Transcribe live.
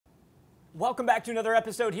Welcome back to another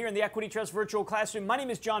episode here in the Equity Trust Virtual Classroom. My name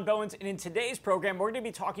is John Bowens, and in today's program, we're going to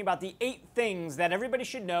be talking about the 8 things that everybody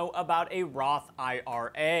should know about a Roth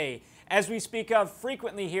IRA. As we speak of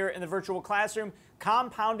frequently here in the virtual classroom,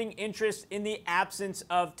 compounding interest in the absence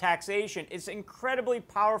of taxation. It's incredibly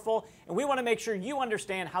powerful, and we want to make sure you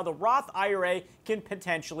understand how the Roth IRA can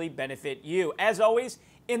potentially benefit you. As always,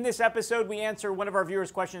 in this episode, we answer one of our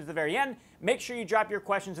viewers' questions at the very end. Make sure you drop your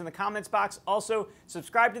questions in the comments box. Also,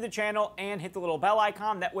 subscribe to the channel and hit the little bell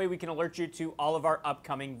icon. That way we can alert you to all of our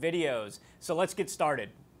upcoming videos. So let's get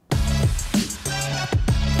started.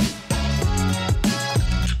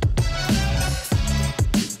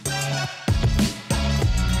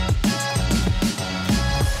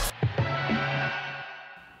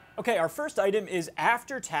 Okay, our first item is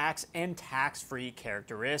after-tax and tax-free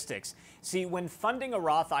characteristics. See, when funding a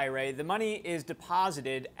Roth IRA, the money is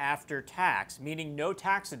deposited after tax, meaning no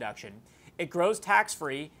tax deduction. It grows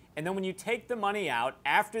tax-free, and then when you take the money out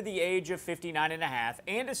after the age of 59 and a half,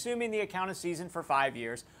 and assuming the account is seasoned for 5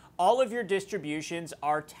 years, all of your distributions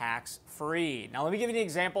are tax-free. Now, let me give you an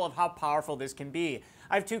example of how powerful this can be.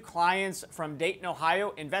 I have 2 clients from Dayton,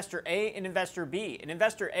 Ohio, Investor A and Investor B. And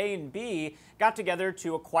Investor A and B got together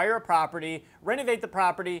to acquire a property, renovate the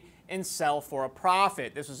property, and sell for a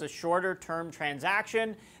profit. This was a shorter term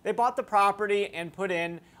transaction. They bought the property and put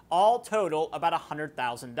in all total about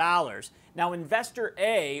 $100,000. Now, Investor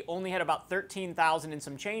A only had about $13,000 and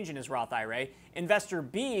some change in his Roth IRA. Investor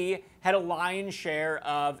B had a lion's share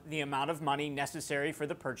of the amount of money necessary for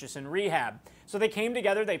the purchase and rehab. So they came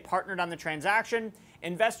together, they partnered on the transaction.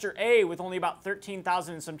 Investor A, with only about $13,000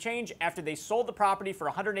 and some change, after they sold the property for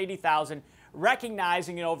 $180,000,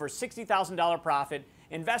 recognizing an over $60,000 profit,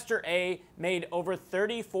 Investor A made over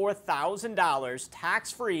 $34,000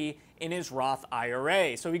 tax-free in his Roth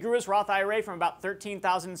IRA. So he grew his Roth IRA from about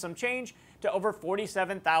 $13,000 and some change to over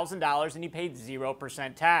 $47,000, and he paid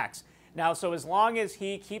 0% tax. Now, so as long as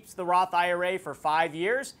he keeps the Roth IRA for 5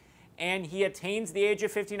 years and he attains the age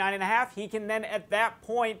of 59 and a half, he can then at that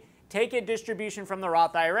point take a distribution from the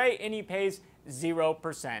Roth IRA and he pays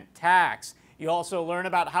 0% tax. You also learn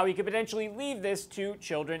about how he could potentially leave this to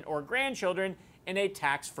children or grandchildren in a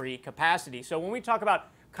tax-free capacity. So when we talk about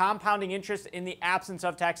compounding interest in the absence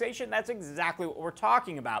of taxation, that's exactly what we're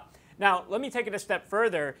talking about. Now, let me take it a step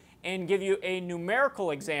further and give you a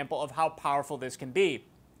numerical example of how powerful this can be.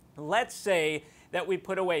 Let's say that we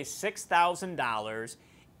put away $6,000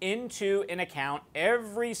 into an account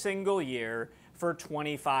every single year for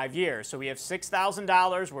 25 years. So we have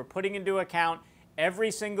 $6,000 we're putting into account every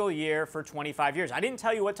single year for 25 years. I didn't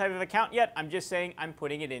tell you what type of account yet. I'm just saying I'm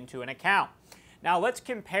putting it into an account. Now let's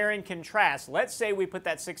compare and contrast. Let's say we put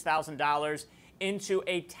that $6,000 into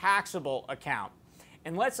a taxable account.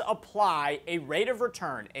 And let's apply a rate of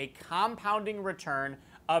return, a compounding return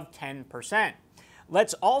of 10%.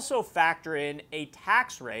 Let's also factor in a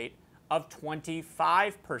tax rate of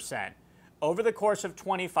 25%. Over the course of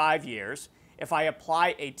 25 years, if I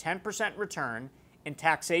apply a 10% return and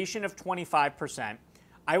taxation of 25%,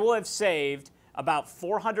 I will have saved about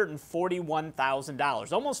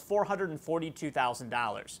 $441,000, almost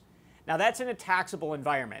 $442,000. Now that's in a taxable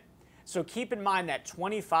environment. So keep in mind that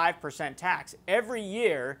 25% tax. Every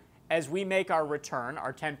year as we make our return,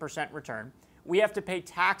 our 10% return, we have to pay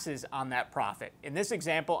taxes on that profit. In this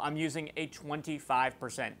example, I'm using a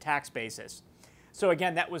 25% tax basis. So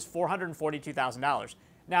again, that was $442,000.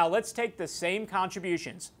 Now let's take the same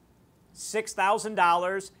contributions,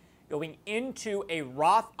 $6,000 going into a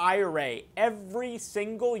Roth IRA every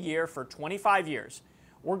single year for 25 years.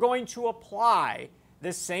 We're going to apply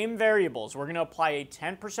the same variables. We're going to apply a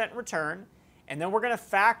 10% return, and then we're going to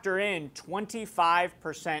factor in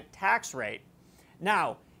 25% tax rate.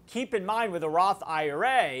 Now, keep in mind with a Roth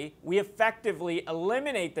IRA, we effectively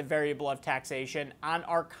eliminate the variable of taxation on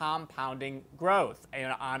our compounding growth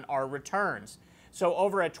and on our returns. So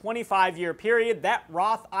over a 25-year period, that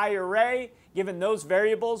Roth IRA, given those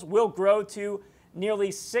variables, will grow to nearly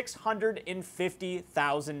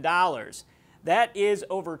 $650,000. That is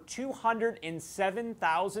over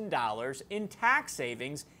 $207,000 in tax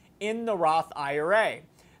savings in the Roth IRA.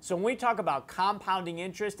 So when we talk about compounding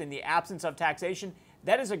interest in the absence of taxation,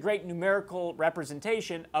 that is a great numerical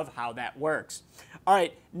representation of how that works. All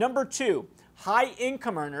right, number 2. High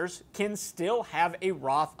income earners can still have a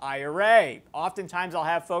Roth IRA. Oftentimes I'll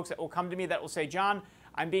have folks that will come to me that will say, John,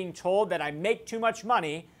 I'm being told that I make too much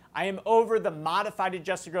money, I am over the modified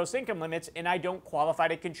adjusted gross income limits, and I don't qualify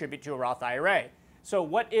to contribute to a Roth IRA. So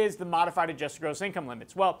what is the modified adjusted gross income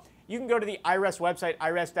limits? Well, you can go to the IRS website,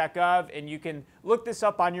 irs.gov, and you can look this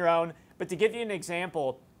up on your own. But to give you an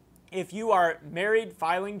example, if you are married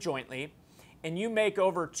filing jointly and you make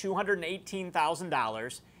over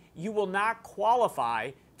 $218,000, you will not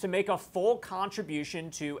qualify to make a full contribution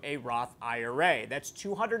to a Roth IRA. That's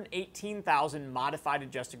 $218,000 modified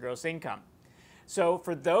adjusted gross income. So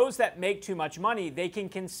for those that make too much money, they can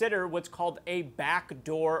consider what's called a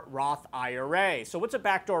backdoor Roth IRA. So what's a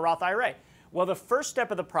backdoor Roth IRA? Well, the first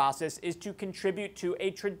step of the process is to contribute to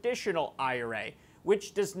a traditional IRA,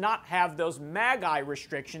 which does not have those MAGI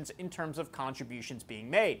restrictions in terms of contributions being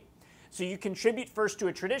made. So you contribute first to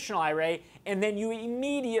a traditional IRA, and then you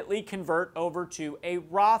immediately convert over to a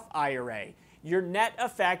Roth IRA. Your net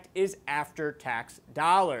effect is after-tax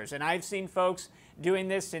dollars. And I've seen folks doing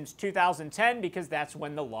this since 2010 because that's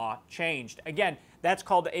when the law changed. Again, that's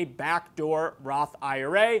called a backdoor Roth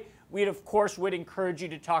IRA. We, of course, would encourage you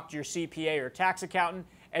to talk to your CPA or tax accountant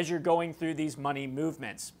as you're going through these money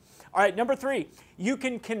movements. All right, number 3, you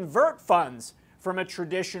can convert funds from a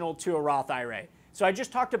traditional to a Roth IRA. So I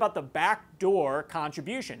just talked about the backdoor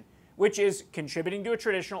contribution, which is contributing to a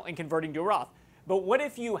traditional and converting to a Roth. But what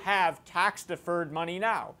if you have tax-deferred money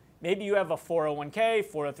now? Maybe you have a 401k,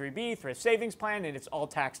 403b, thrift savings plan, and it's all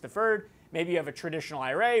tax-deferred. Maybe you have a traditional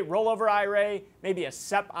IRA, rollover IRA, maybe a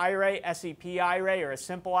SEP IRA, SEP IRA, or a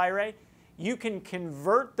simple IRA. You can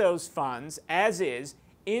convert those funds as is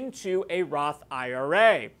into a Roth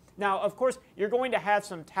IRA. Now, of course, you're going to have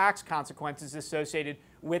some tax consequences associated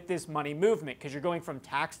with this money movement because you're going from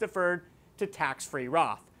tax-deferred to tax-free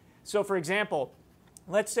Roth. So, for example,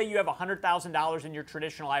 let's say you have $100,000 in your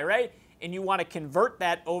traditional IRA and you want to convert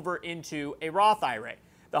that over into a Roth IRA.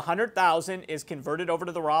 The $100,000 is converted over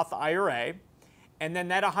to the Roth IRA, and then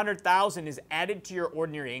that $100,000 is added to your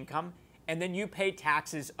ordinary income, and then you pay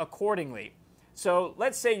taxes accordingly. So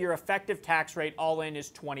let's say your effective tax rate all in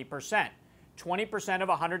is 20%. 20% of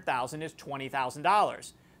 $100,000 is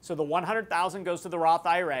 $20,000. So the $100,000 goes to the Roth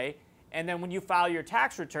IRA, and then when you file your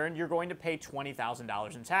tax return, you're going to pay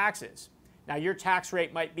 $20,000 in taxes. Now, your tax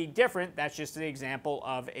rate might be different. That's just an example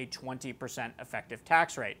of a 20% effective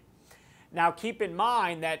tax rate. Now, keep in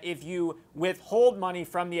mind that if you withhold money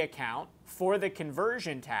from the account for the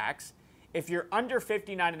conversion tax, if you're under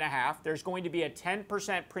 59.5, there's going to be a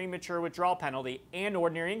 10% premature withdrawal penalty and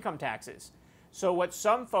ordinary income taxes. So what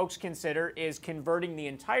some folks consider is converting the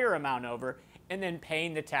entire amount over and then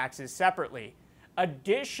paying the taxes separately.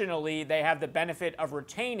 Additionally, they have the benefit of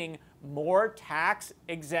retaining more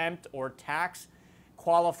tax-exempt or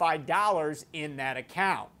tax-qualified dollars in that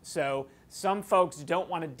account. So some folks don't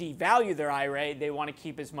want to devalue their IRA. They want to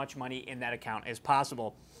keep as much money in that account as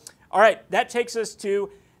possible. All right, that takes us to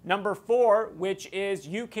number 4, which is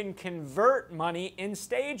you can convert money in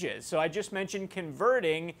stages. So I just mentioned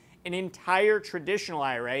converting an entire traditional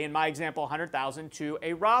IRA, in my example, $100,000 to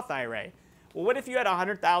a Roth IRA. Well, what if you had a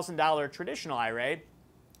 $100,000 traditional IRA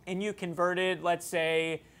and you converted, let's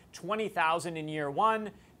say, $20,000 in year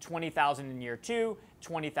 1, $20,000 in year 2,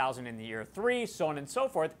 $20,000 in the year 3, so on and so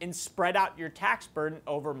forth, and spread out your tax burden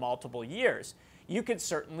over multiple years? You could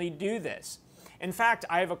certainly do this. In fact,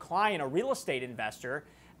 I have a client, a real estate investor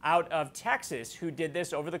out of Texas, who did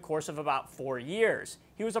this over the course of about 4 years.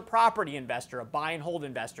 He was a property investor, a buy and hold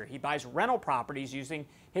investor. He buys rental properties using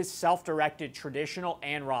his self-directed traditional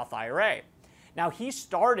and Roth IRA. Now, he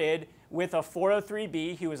started with a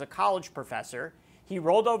 403b. He was a college professor. He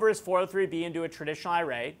rolled over his 403b into a traditional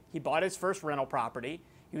IRA. He bought his first rental property.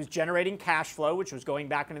 He was generating cash flow, which was going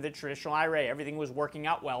back into the traditional IRA. Everything was working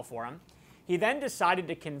out well for him. He then decided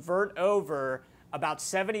to convert over about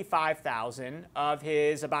 $75,000 of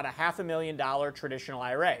his about $500,000 traditional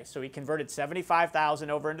IRA. So he converted $75,000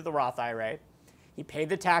 over into the Roth IRA. He paid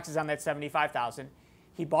the taxes on that $75,000.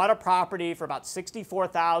 He bought a property for about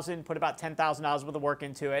 $64,000, put about $10,000 worth of work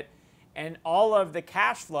into it, and all of the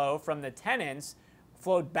cash flow from the tenants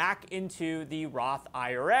flowed back into the Roth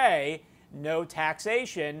IRA, no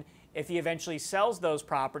taxation. If he eventually sells those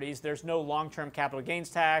properties, there's no long-term capital gains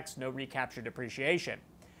tax, no recapture depreciation.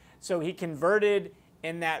 So he converted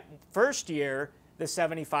in that first year the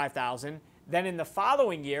 $75,000. Then in the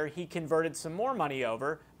following year, he converted some more money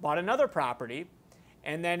over, bought another property.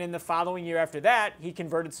 And then in the following year after that, he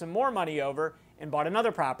converted some more money over and bought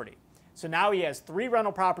another property. So now he has 3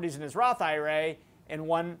 rental properties in his Roth IRA and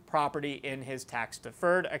 1 property in his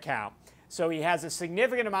tax-deferred account. So he has a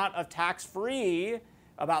significant amount of tax-free,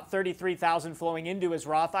 about $33,000 flowing into his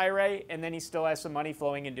Roth IRA, and then he still has some money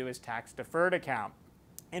flowing into his tax-deferred account.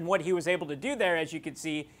 And what he was able to do there, as you can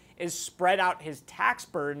see, is spread out his tax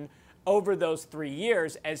burden over those 3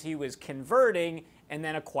 years as he was converting and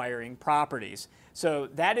then acquiring properties. So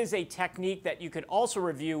that is a technique that you could also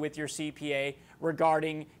review with your CPA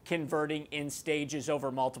regarding converting in stages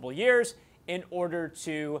over multiple years in order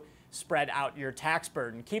to spread out your tax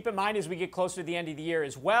burden. Keep in mind as we get closer to the end of the year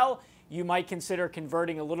as well, you might consider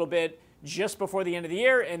converting a little bit just before the end of the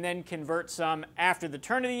year and then convert some after the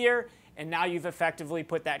turn of the year. And now you've effectively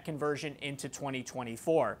put that conversion into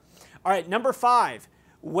 2024. All right, number 5,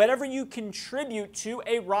 whatever you contribute to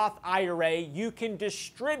a Roth IRA, you can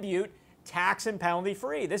distribute tax and penalty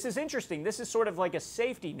free. This is interesting. This is sort of like a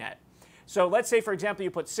safety net. So let's say, for example,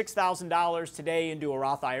 you put $6,000 today into a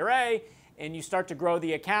Roth IRA and you start to grow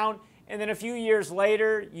the account. And then a few years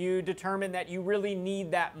later, you determine that you really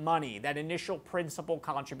need that money, that initial principal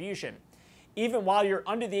contribution. Even while you're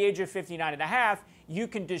under the age of 59 and a half, you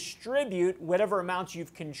can distribute whatever amounts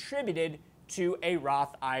you've contributed to a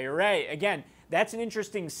Roth IRA. Again, that's an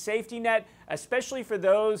interesting safety net, especially for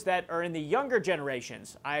those that are in the younger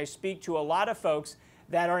generations. I speak to a lot of folks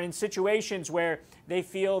that are in situations where they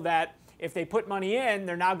feel that if they put money in,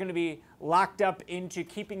 they're now going to be locked up into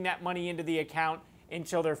keeping that money into the account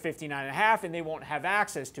until they're 59 and a half, and they won't have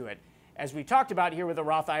access to it. As we talked about here with the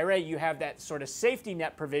Roth IRA, you have that sort of safety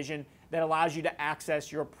net provision that allows you to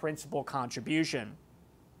access your principal contribution.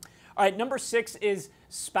 All right, number 6 is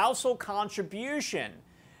spousal contribution.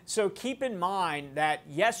 So keep in mind that,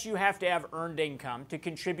 yes, you have to have earned income to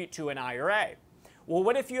contribute to an IRA. Well,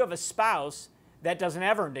 what if you have a spouse that doesn't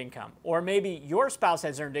have earned income? Or maybe your spouse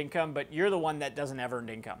has earned income, but you're the one that doesn't have earned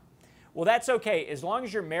income. Well, that's okay. As long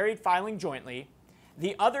as you're married filing jointly,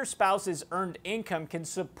 the other spouse's earned income can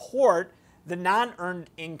support the non-earned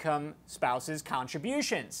income spouse's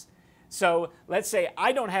contributions. So let's say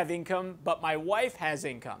I don't have income, but my wife has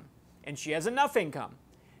income, and she has enough income.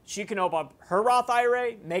 She can open up her Roth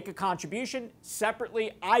IRA, make a contribution.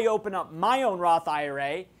 Separately, I open up my own Roth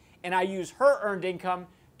IRA, and I use her earned income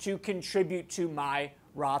to contribute to my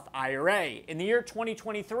Roth IRA. In the year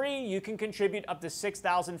 2023, you can contribute up to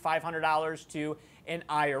 $6,500 to an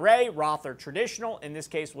IRA, Roth or traditional. In this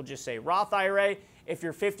case, we'll just say Roth IRA. If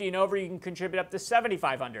you're 50 and over, you can contribute up to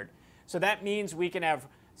 $7,500. So that means we can have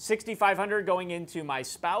 $6,500 going into my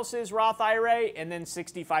spouse's Roth IRA and then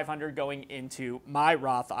 $6,500 going into my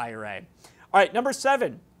Roth IRA. All right, number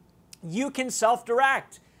 7, you can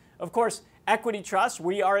self-direct. Of course, Equity Trust,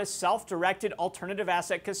 we are a self-directed alternative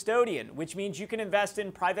asset custodian, which means you can invest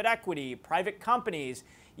in private equity, private companies.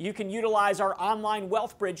 You can utilize our online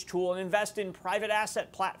Wealth Bridge tool and invest in private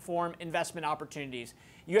asset platform investment opportunities.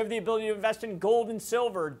 You have the ability to invest in gold and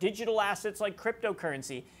silver, digital assets like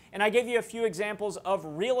cryptocurrency. And I gave you a few examples of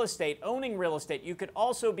real estate, owning real estate. You could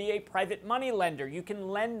also be a private money lender. You can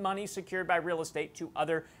lend money secured by real estate to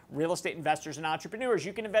other real estate investors and entrepreneurs.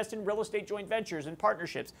 You can invest in real estate joint ventures and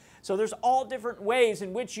partnerships. So there's all different ways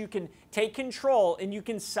in which you can take control and you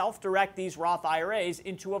can self-direct these Roth IRAs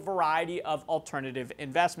into a variety of alternative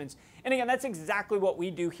investments. And again, that's exactly what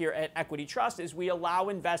we do here at Equity Trust, is we allow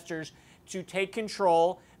investors to take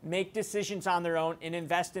control, make decisions on their own, and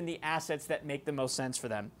invest in the assets that make the most sense for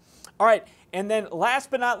them. All right, and then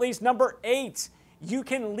last but not least, number 8, you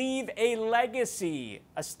can leave a legacy,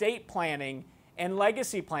 estate planning and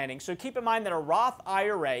legacy planning. So keep in mind that a Roth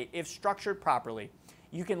IRA, if structured properly,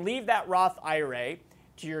 you can leave that Roth IRA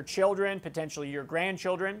to your children, potentially your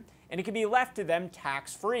grandchildren, and it can be left to them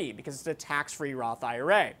tax-free because it's a tax-free Roth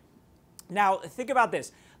IRA. Now, think about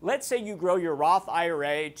this. Let's say you grow your Roth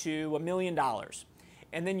IRA to $1 million,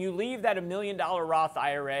 and then you leave that $1 million Roth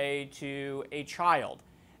IRA to a child.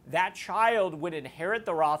 That child would inherit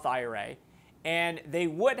the Roth IRA, and they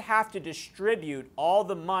would have to distribute all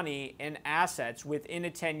the money and assets within a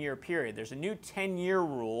 10-year period. There's a new 10-year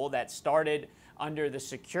rule that started under the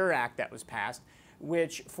Secure Act that was passed,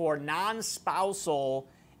 which for non-spousal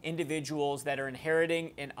individuals that are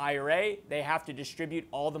inheriting an IRA, they have to distribute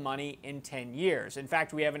all the money in 10 years. In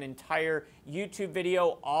fact, we have an entire YouTube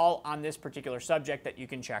video all on this particular subject that you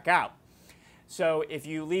can check out. So if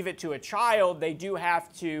you leave it to a child, they do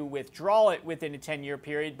have to withdraw it within a 10-year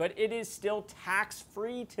period, but it is still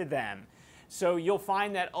tax-free to them. So you'll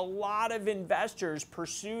find that a lot of investors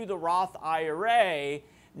pursue the Roth IRA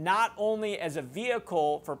not only as a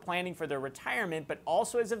vehicle for planning for their retirement, but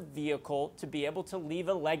also as a vehicle to be able to leave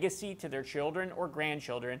a legacy to their children or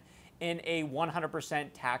grandchildren in a 100%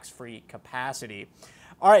 tax-free capacity.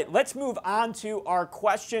 All right, let's move on to our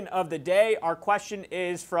question of the day. Our question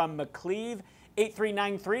is from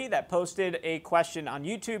McCleve8393 that posted a question on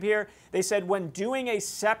YouTube here. They said, when doing a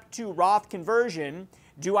SEP to Roth conversion,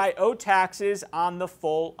 do I owe taxes on the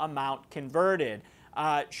full amount converted?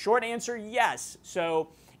 Short answer, yes.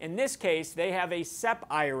 So in this case, they have a SEP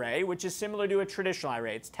IRA, which is similar to a traditional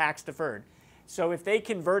IRA. It's tax deferred. So if they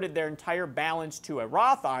converted their entire balance to a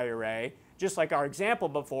Roth IRA, just like our example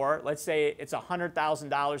before, let's say it's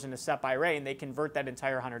 $100,000 in a SEP IRA and they convert that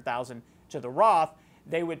entire $100,000 to the Roth,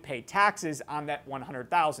 they would pay taxes on that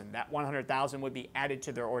 $100,000. That $100,000 would be added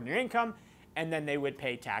to their ordinary income, and then they would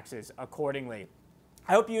pay taxes accordingly.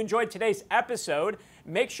 I hope you enjoyed today's episode.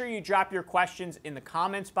 Make sure you drop your questions in the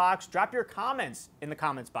comments box. Drop your comments in the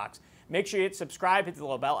comments box. Make sure you hit subscribe, hit the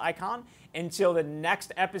little bell icon. Until the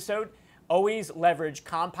next episode, always leverage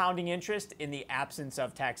compounding interest in the absence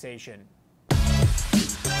of taxation.